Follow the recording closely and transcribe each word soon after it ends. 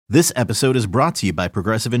This episode is brought to you by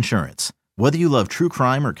Progressive Insurance. Whether you love true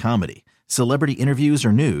crime or comedy, celebrity interviews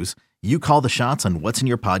or news, you call the shots on what's in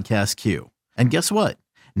your podcast queue. And guess what?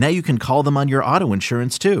 Now you can call them on your auto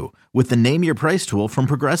insurance too with the Name Your Price tool from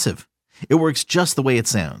Progressive. It works just the way it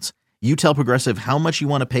sounds. You tell Progressive how much you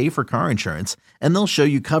want to pay for car insurance, and they'll show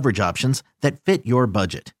you coverage options that fit your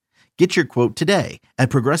budget. Get your quote today at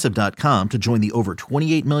Progressive.com to join the over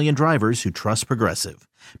 28 million drivers who trust Progressive.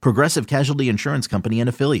 Progressive Casualty Insurance Company and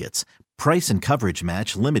Affiliates. Price and coverage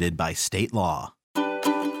match limited by state law.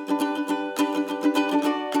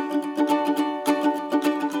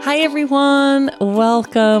 Hi, everyone.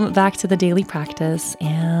 Welcome back to the Daily Practice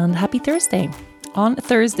and happy Thursday. On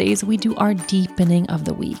Thursdays, we do our deepening of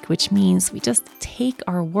the week, which means we just take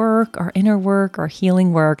our work, our inner work, our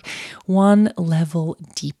healing work one level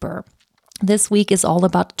deeper. This week is all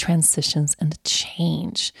about transitions and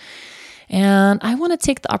change. And I want to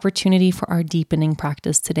take the opportunity for our deepening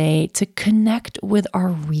practice today to connect with our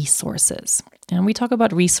resources. And we talk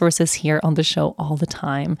about resources here on the show all the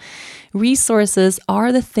time. Resources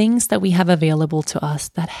are the things that we have available to us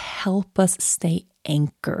that help us stay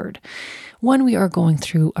anchored when we are going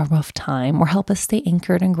through a rough time, or help us stay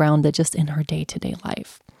anchored and grounded just in our day-to-day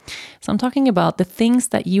life. So I'm talking about the things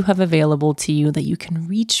that you have available to you that you can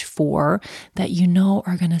reach for, that you know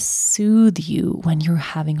are going to soothe you when you're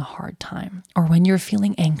having a hard time, or when you're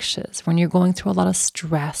feeling anxious, when you're going through a lot of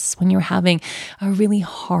stress, when you're having a really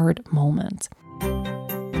hard moment.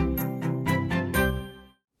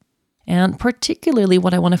 And particularly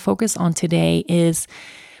what I want to focus on today is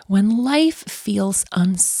when life feels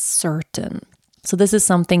uncertain. So this is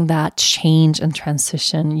something that change and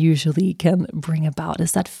transition usually can bring about,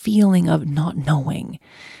 is that feeling of not knowing,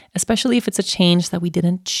 especially if it's a change that we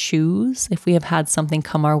didn't choose, if we have had something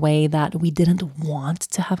come our way that we didn't want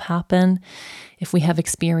to have happen, if we have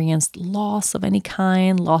experienced loss of any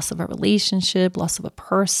kind, loss of a relationship, loss of a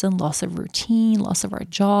person, loss of routine, loss of our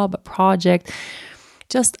job, a project.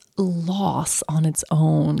 Just loss on its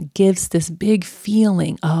own gives this big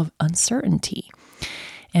feeling of uncertainty.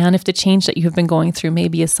 And if the change that you have been going through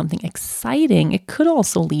maybe is something exciting, it could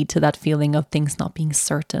also lead to that feeling of things not being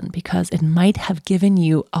certain, because it might have given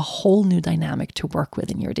you a whole new dynamic to work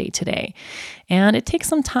with in your day-to-day. And it takes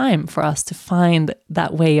some time for us to find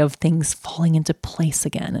that way of things falling into place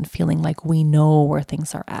again and feeling like we know where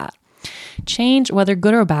things are at. Change, whether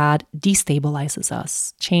good or bad, destabilizes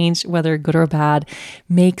us. Change, whether good or bad,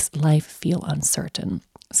 makes life feel uncertain.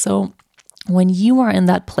 So when you are in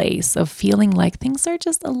that place of feeling like things are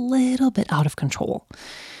just a little bit out of control,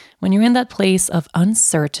 when you're in that place of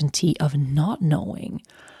uncertainty, of not knowing,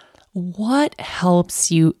 what helps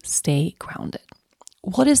you stay grounded?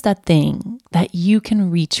 What is that thing that you can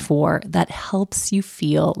reach for that helps you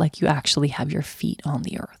feel like you actually have your feet on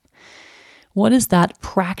the earth? What is that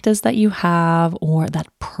practice that you have, or that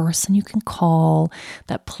person you can call,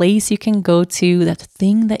 that place you can go to, that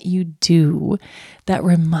thing that you do that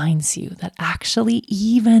reminds you that actually,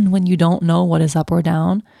 even when you don't know what is up or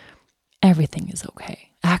down, everything is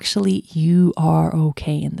okay. Actually, you are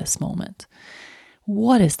okay in this moment.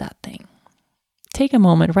 What is that thing? Take a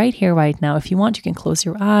moment right here, right now. If you want, you can close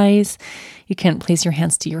your eyes. You can place your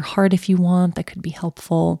hands to your heart if you want. That could be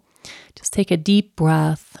helpful. Just take a deep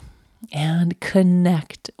breath and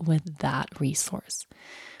connect with that resource.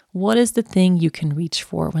 What is the thing you can reach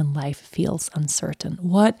for when life feels uncertain?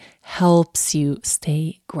 What helps you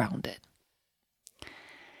stay grounded?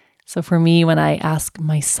 So for me, when I ask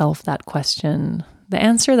myself that question, the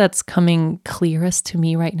answer that's coming clearest to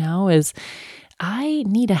me right now is I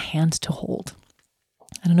need a hand to hold.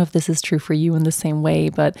 I don't know if this is true for you in the same way,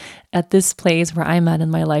 but at this place where I'm at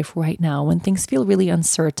in my life right now, when things feel really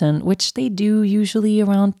uncertain, which they do usually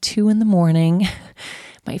around 2 a.m,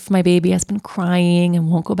 if my baby has been crying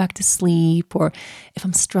and won't go back to sleep, or if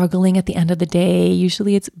I'm struggling at the end of the day,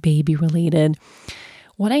 usually it's baby related.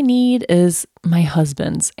 What I need is my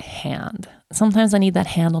husband's hand. Sometimes I need that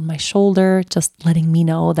hand on my shoulder, just letting me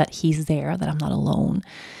know that he's there, that I'm not alone.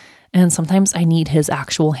 And sometimes I need his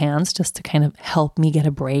actual hands just to kind of help me get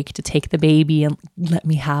a break, to take the baby and let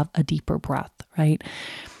me have a deeper breath, right?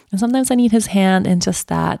 And sometimes I need his hand and just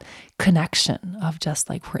that connection of just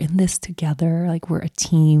like, we're in this together, like we're a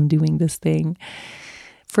team doing this thing.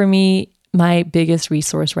 For me, my biggest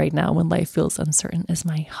resource right now when life feels uncertain is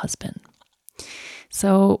my husband.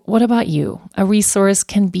 So what about you? A resource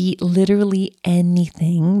can be literally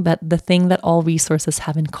anything, but the thing that all resources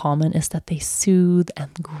have in common is that they soothe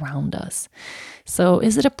and ground us. So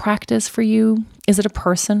is it a practice for you? Is it a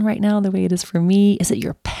person right now, the way it is for me? Is it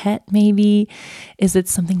your pet maybe? Is it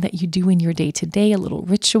something that you do in your day-to-day, a little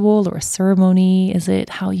ritual or a ceremony? Is it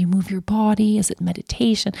how you move your body? Is it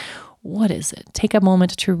meditation? What is it? Take a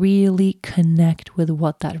moment to really connect with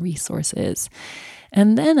what that resource is.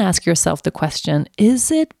 And then ask yourself the question,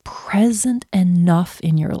 is it present enough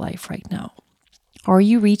in your life right now? Are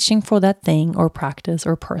you reaching for that thing or practice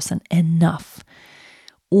or person enough?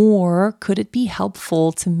 Or could it be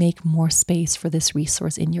helpful to make more space for this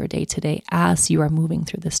resource in your day-to-day as you are moving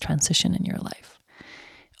through this transition in your life?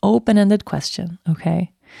 Open-ended question,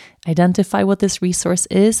 okay? Identify what this resource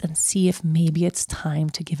is and see if maybe it's time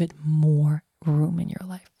to give it more room in your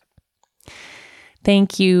life.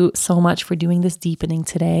 Thank you so much for doing this deepening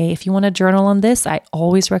today. If you want to journal on this, I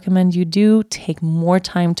always recommend you do take more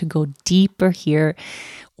time to go deeper here.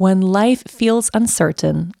 When life feels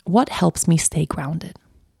uncertain, what helps me stay grounded?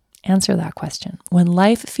 Answer that question. When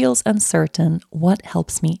life feels uncertain, what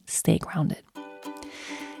helps me stay grounded?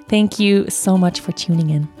 Thank you so much for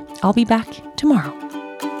tuning in. I'll be back tomorrow.